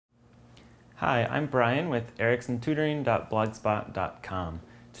Hi, I'm Brian with ericksontutoring.blogspot.com.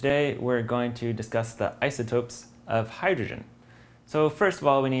 Today we're going to discuss the isotopes of hydrogen. So first of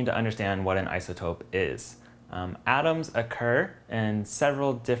all, we need to understand what an isotope is. Atoms occur in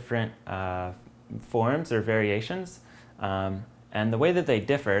several different forms or variations, and the way that they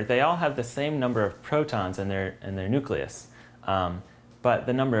differ, they all have the same number of protons in their nucleus, but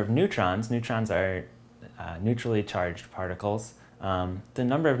the number of neutrons are neutrally charged particles, the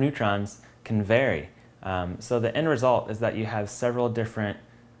number of neutrons can vary. So the end result is that you have several different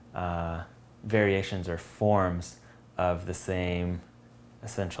variations or forms of the same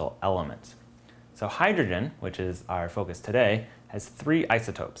essential element. So hydrogen, which is our focus today, has three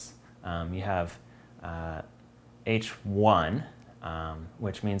isotopes. You have H1,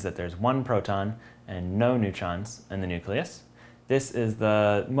 which means that there's one proton and no neutrons in the nucleus. This is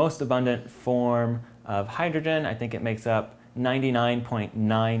the most abundant form of hydrogen. I think it makes up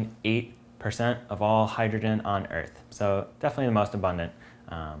 99.98% of all hydrogen on Earth. So definitely the most abundant.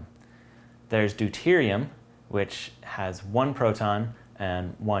 There's deuterium, which has one proton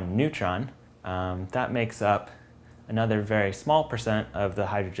and one neutron. That makes up another very small percent of the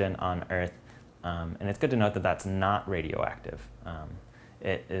hydrogen on Earth. And it's good to note that that's not radioactive.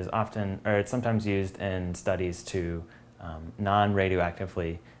 It is often, or it's sometimes used in studies to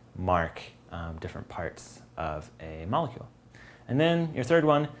non-radioactively mark different parts of a molecule. And then your third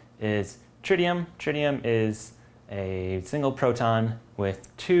one is tritium. Tritium is a single proton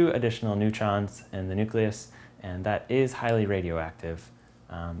with two additional neutrons in the nucleus, and that is highly radioactive,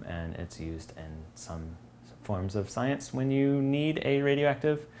 and it's used in some forms of science when you need a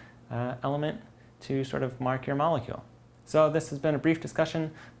radioactive element to sort of mark your molecule. So this has been a brief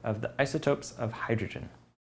discussion of the isotopes of hydrogen.